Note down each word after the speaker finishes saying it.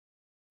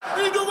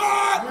We do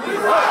what? We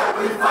fight,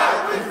 we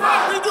fight, we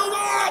fight. We do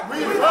what? We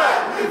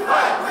fight, we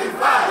fight, we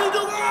fight. We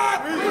do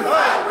what? We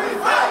fight, we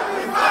fight,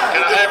 we fight.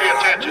 Can I have your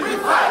attention? We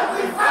fight,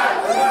 we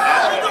fight, we fight.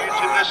 Asking you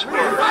to this We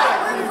fight,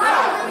 we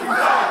fight, we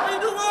fight. We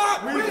do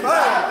what? We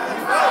fight, we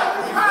fight,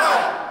 we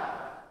fight.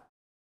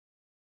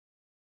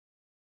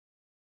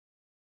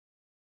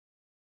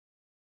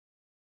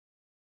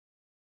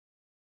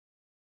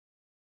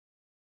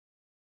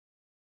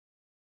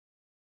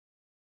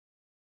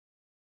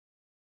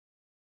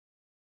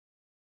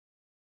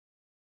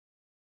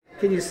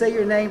 Can you say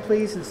your name,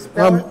 please, and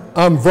spell it?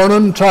 I'm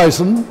Vernon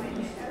Tyson.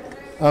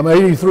 I'm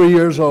 83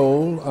 years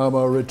old. I'm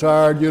a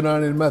retired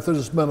United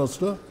Methodist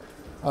minister.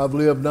 I've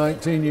lived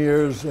 19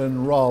 years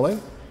in Raleigh.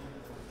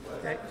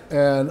 Okay.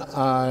 And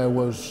I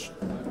was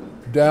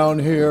down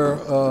here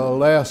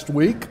last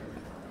week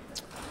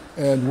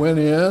and went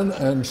in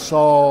and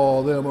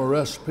saw them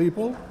arrest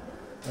people.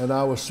 And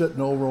I was sitting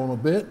over on a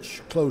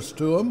bench close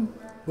to them,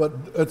 but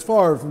as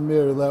far from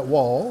near that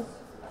wall,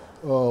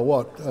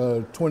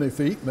 20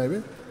 feet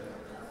maybe.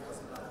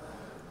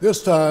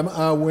 This time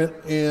I went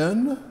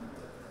in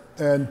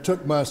and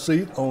took my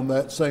seat on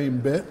that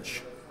same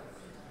bench,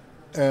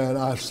 and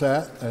I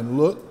sat and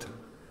looked,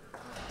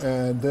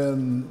 and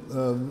then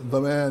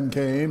the man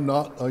came,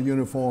 not a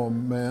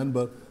uniformed man,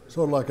 but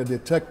sort of like a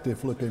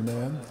detective-looking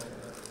man,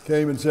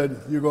 came and said,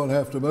 "You're going to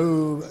have to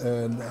move."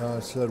 And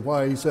I said,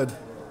 "Why?" He said,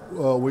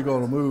 "Well, we're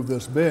going to move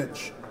this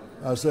bench."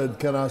 I said,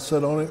 "Can I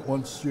sit on it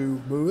once you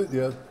move it?"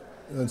 "Yes."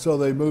 And so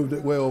they moved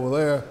it way over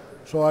there.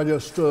 So I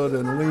just stood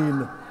and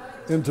leaned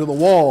into the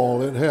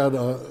wall. It had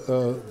a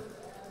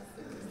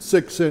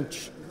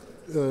 6-inch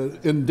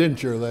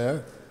indenture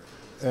there,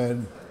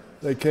 and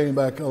they came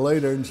back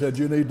later and said,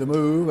 "You need to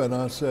move." And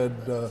I said,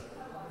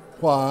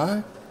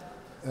 "Why?"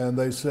 And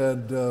they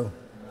said,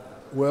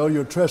 "Well,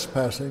 you're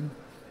trespassing."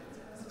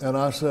 And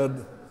I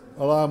said,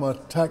 "Well, I'm a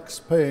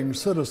tax-paying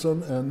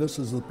citizen, and this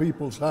is the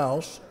people's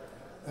house,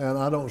 and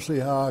I don't see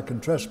how I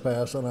can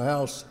trespass in a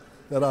house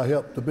that I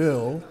helped to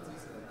build,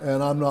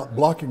 and I'm not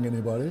blocking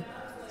anybody.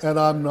 And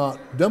I'm not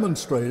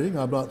demonstrating,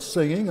 I'm not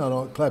singing, I'm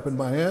not clapping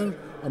my hands,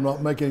 I'm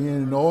not making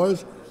any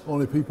noise.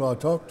 Only people I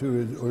talk to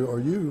are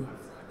you."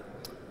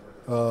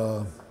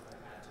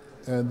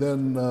 And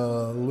then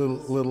a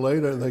little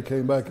later they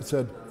came back and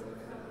said,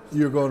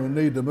 "You're going to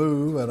need to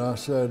move." And I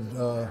said,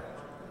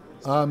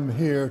 "I'm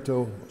here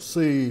to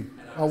see,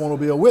 I want to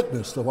be a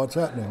witness to what's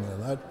happening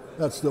there."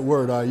 That's the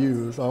word I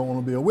use, I want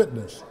to be a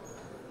witness.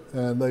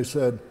 And they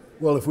said,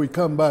 "Well, if we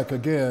come back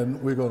again,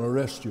 we're going to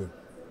arrest you."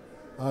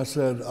 I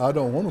said, "I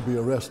don't want to be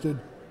arrested,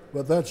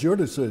 but that's your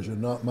decision,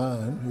 not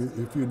mine.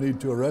 If you need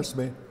to arrest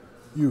me,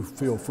 you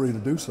feel free to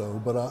do so.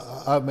 But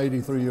I'm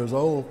 83 years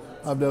old.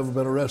 I've never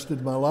been arrested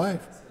in my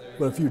life.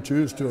 But if you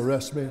choose to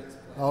arrest me,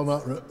 I'll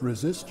not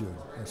resist you,"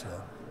 I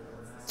said.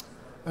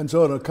 And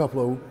so in a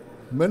couple of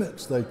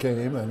minutes they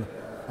came, and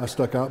I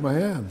stuck out my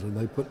hands, and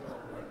they put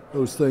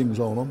those things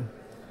on them.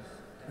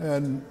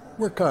 And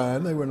were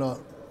kind. They were not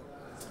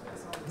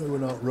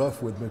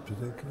rough with me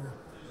particularly.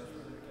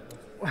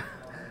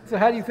 So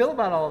how do you feel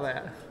about all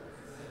that?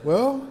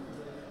 Well,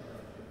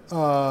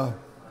 I'm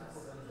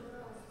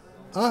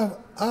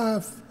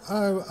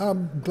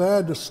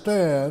glad to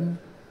stand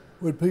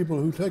with people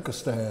who take a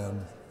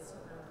stand.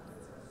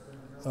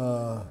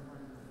 I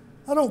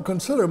don't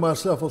consider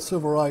myself a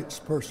civil rights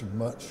person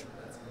much.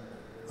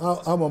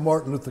 I'm a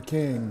Martin Luther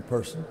King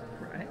person.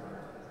 Right.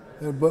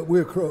 But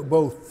we're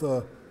both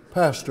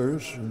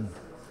pastors, and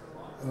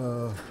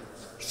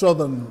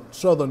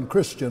Southern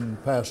Christian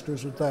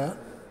pastors at that,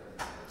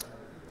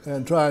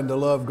 and trying to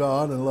love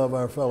God and love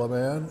our fellow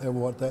man and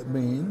what that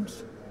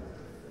means.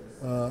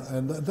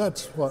 And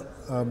that's what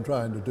I'm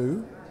trying to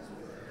do.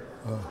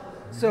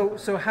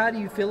 So how do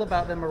you feel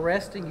about them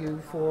arresting you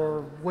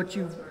for what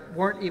you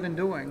weren't even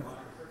doing?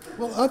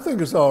 Well, I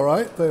think it's all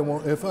right. They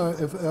won't. If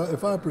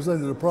I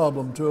presented a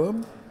problem to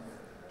them,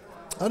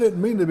 I didn't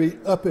mean to be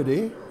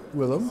uppity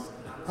with them.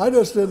 I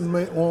just didn't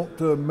want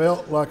to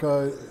melt like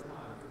a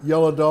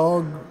yellow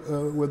dog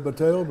with my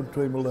tail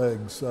between my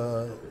legs,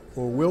 or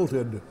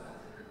wilted.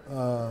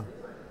 I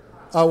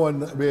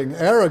wasn't being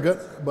arrogant,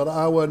 but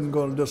I wasn't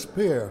going to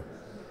disappear.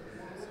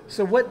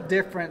 So what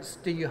difference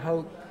do you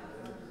hope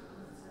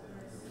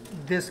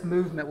this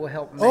movement will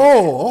help make?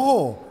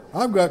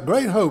 I've got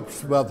great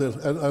hopes about this.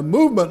 A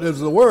movement is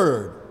the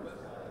word.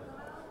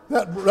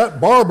 That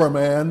barber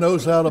man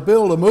knows how to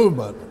build a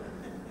movement.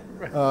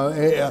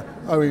 I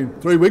mean,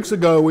 3 weeks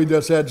ago we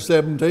just had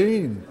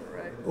 17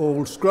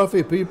 old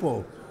scruffy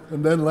people,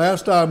 and then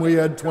last time we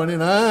had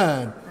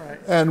 29.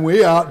 And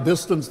we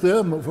outdistanced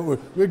them.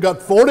 We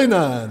got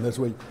 49 this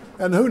week.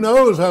 And who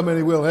knows how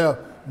many we'll have.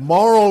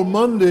 Moral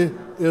Monday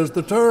is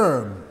the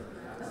term.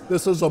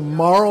 This is a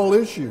moral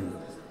issue,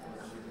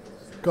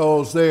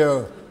 because they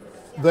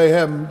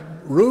haven't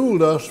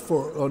ruled us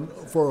for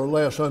the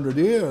last 100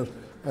 years,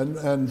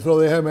 and so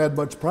they haven't had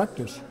much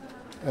practice.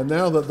 And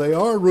now that they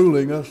are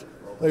ruling us,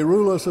 they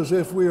rule us as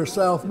if we are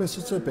South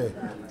Mississippi.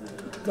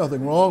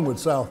 Nothing wrong with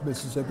South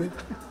Mississippi,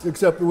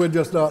 except we're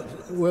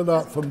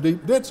not from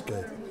Deep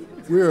Ditsky.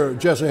 We're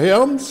Jesse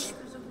Helms,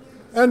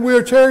 And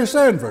we're Terry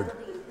Sanford.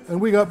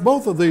 And we got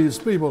both of these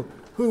people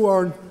who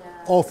are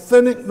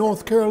authentic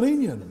North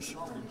Carolinians.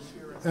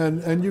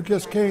 And you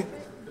just can't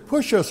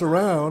push us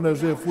around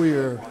as if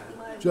we're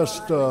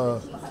just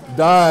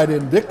died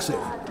in Dixie.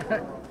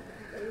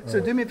 So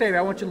do me a favor,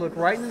 I want you to look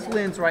right in this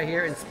lens right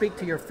here and speak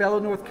to your fellow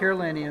North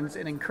Carolinians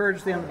and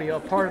encourage them to be a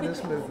part of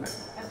this movement.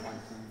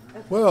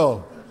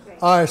 Well,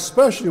 I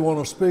especially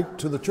want to speak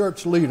to the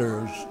church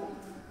leaders,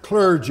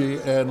 clergy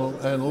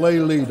and lay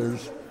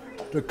leaders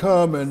to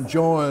come and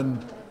join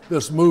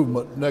this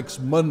movement next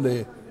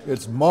Monday.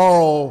 It's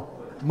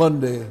Moral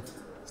Monday,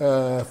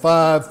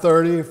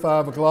 5:30,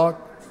 5 o'clock,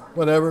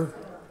 whatever.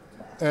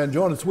 And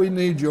join us. We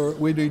need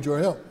your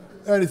help.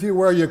 And if you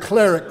wear your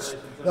clerics,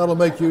 that'll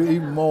make you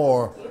even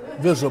more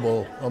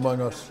visible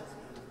among us.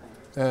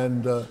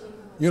 And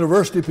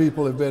university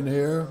people have been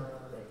here,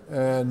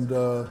 and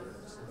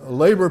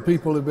labor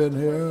people have been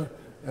here,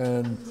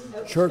 and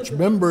church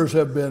members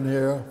have been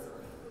here.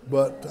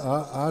 But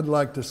I'd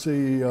like to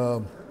see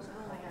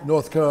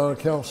North Carolina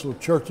Council of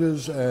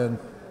Churches and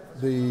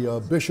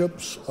the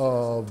bishops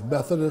of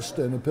Methodist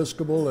and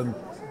Episcopal and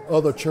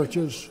other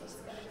churches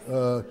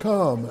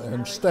come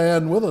and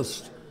stand with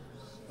us.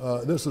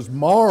 This is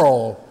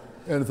moral,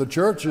 and if the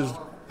church is,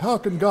 how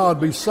can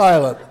God be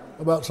silent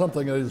about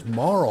something that is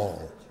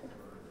moral?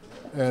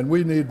 And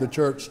we need the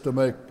church to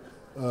make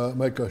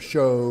a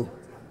show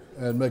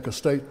and make a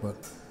statement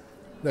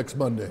next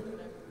Monday.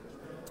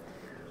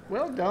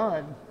 Well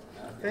done.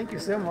 Thank you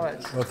so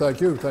much. Well, thank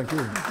you.